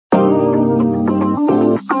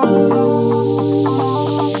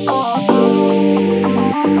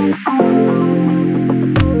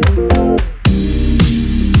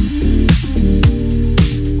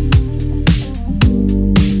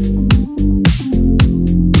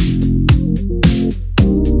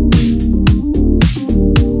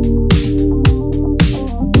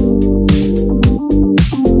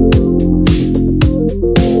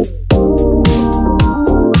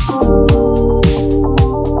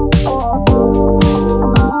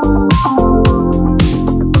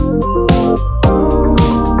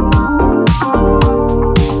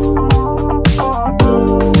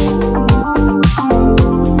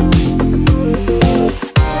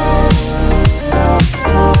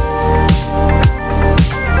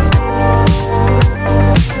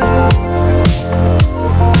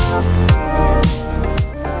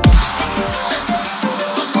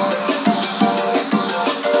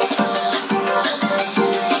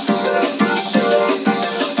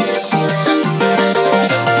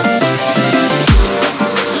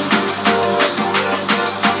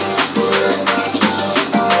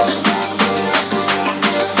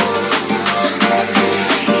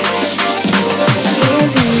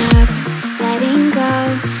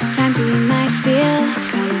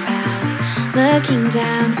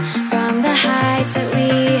down from the heights that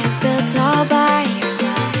we have built all by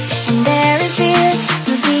ourselves. And there is fear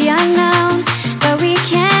of the unknown, but we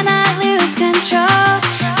cannot lose control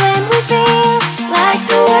when we feel like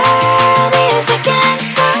the world is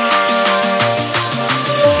against us.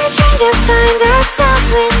 We're trying to find ourselves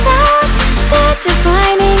without the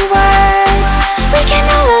defining words. We can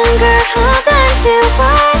no longer hold on to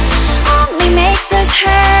what only makes us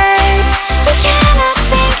hurt. We cannot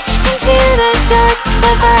sink into the dark.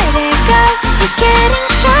 The vertigo is getting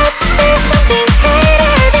sharp. There's something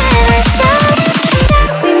greater than ourselves that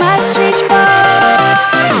we must reach for.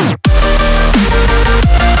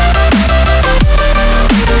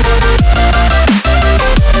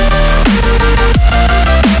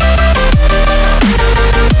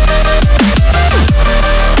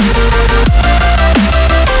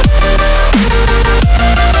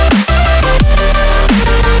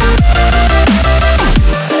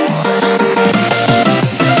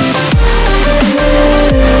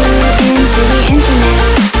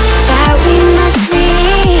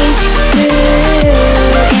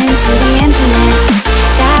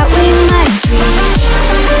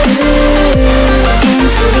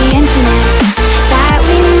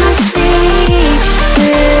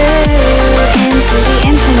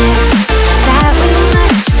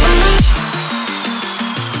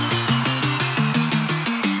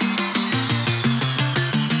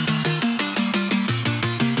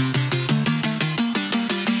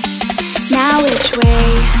 Now which way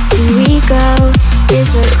do we go is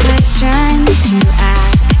the question to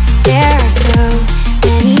ask. There are so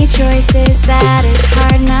many choices that it's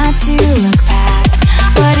hard not to look past.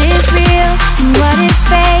 What is real and what is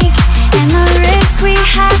fake, and the risk we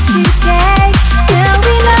have to take. Will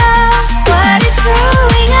we know what is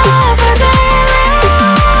throwing off our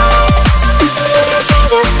balance? We're trying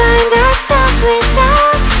to find ourselves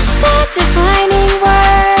without the defining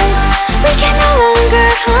words. We can no longer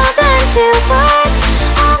hold on to what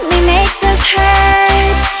only makes us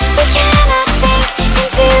hurt. We cannot sink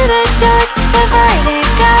into the dark. The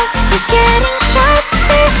vertigo is getting sharp.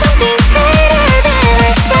 There's something greater than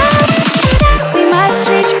ourselves that we must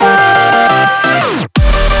reach for.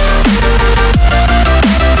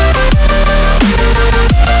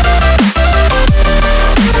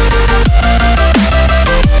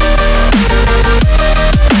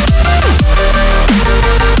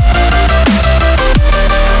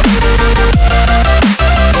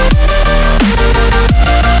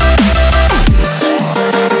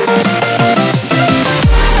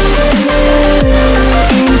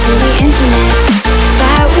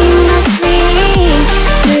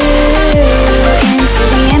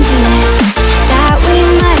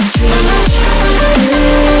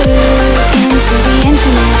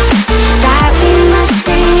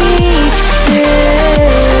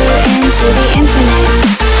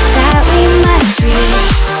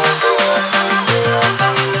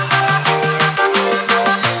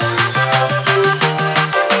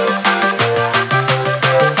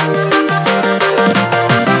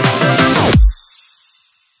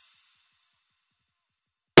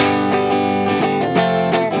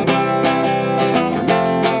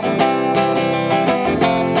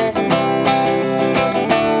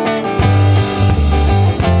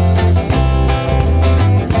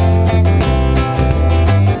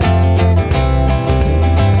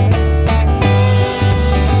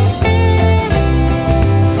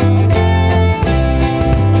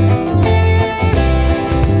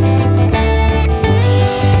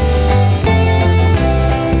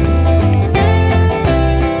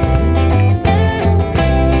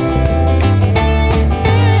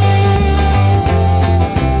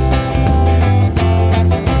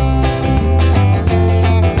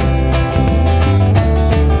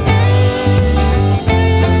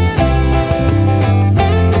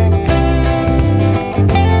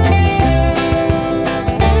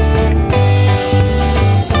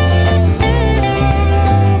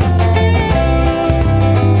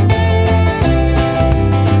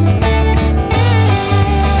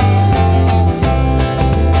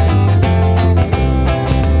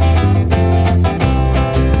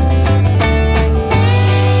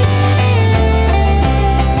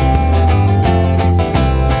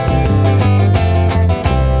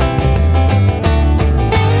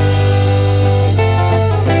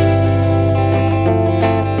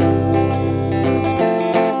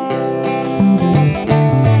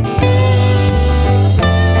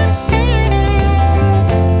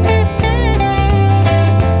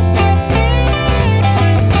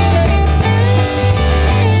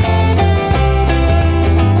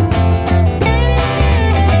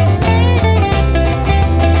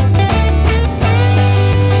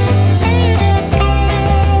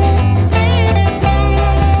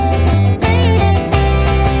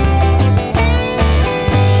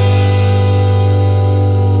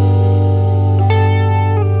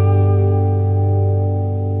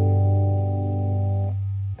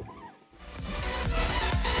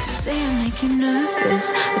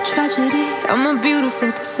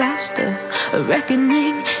 beautiful disaster, a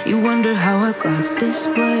reckoning. You wonder how I got this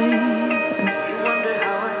way.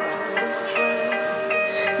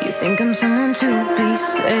 You think I'm someone to be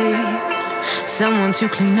saved, someone to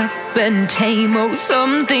clean up and tame. Oh,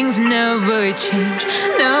 some things never change,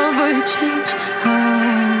 never change.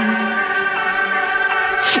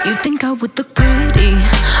 You think I would look pretty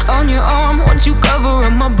on your arm once you cover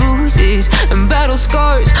up my bruises and battle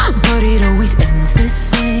scars, but it always ends the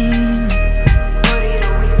same.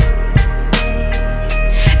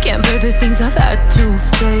 Can't bear the things I've had to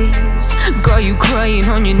face, got you crying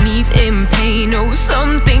on your knees in pain. Oh,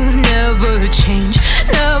 some things never change,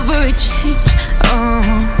 never change.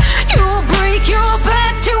 You'll break your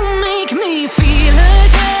back to make me feel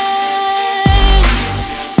again,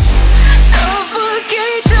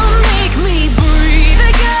 suffocate to make me breathe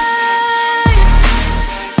again,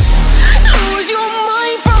 lose your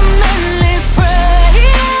mind from endless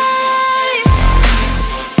pain.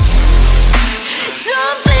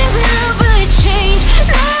 Some things never change,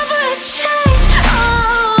 never change.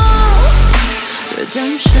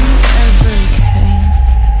 Redemption never came.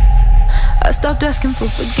 I stopped asking for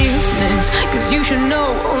forgiveness, cause you should know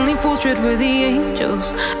only fools tread where the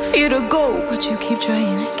angels fear to go, but you keep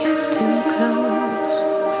trying to get too close.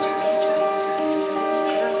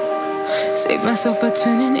 Save myself by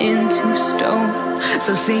turning into stone,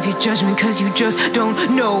 so save your judgment cause you just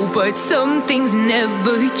don't know. But some things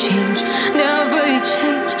never change, never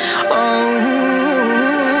change.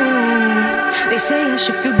 They say I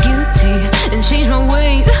should feel guilty and change my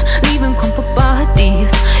ways, leaving crumpled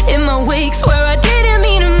bodies in my wake. Swear I didn't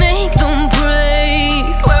mean to make them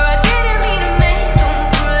break, swear I didn't mean to make them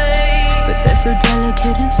break. But they're so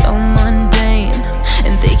delicate and so mundane,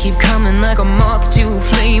 and they keep coming like a moth to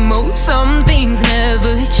flame. Oh, some things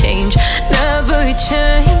never change, never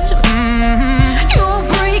change. You'll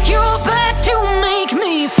break your back to make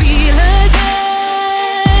me feel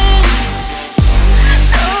again,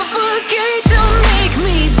 suffocate to make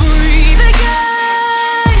me breathe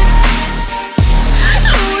again,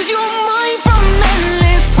 lose your mind from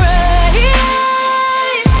endless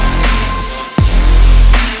pain.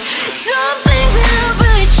 Some things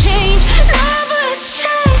never change, never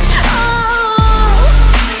change.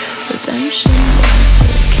 Redemption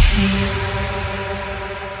never came.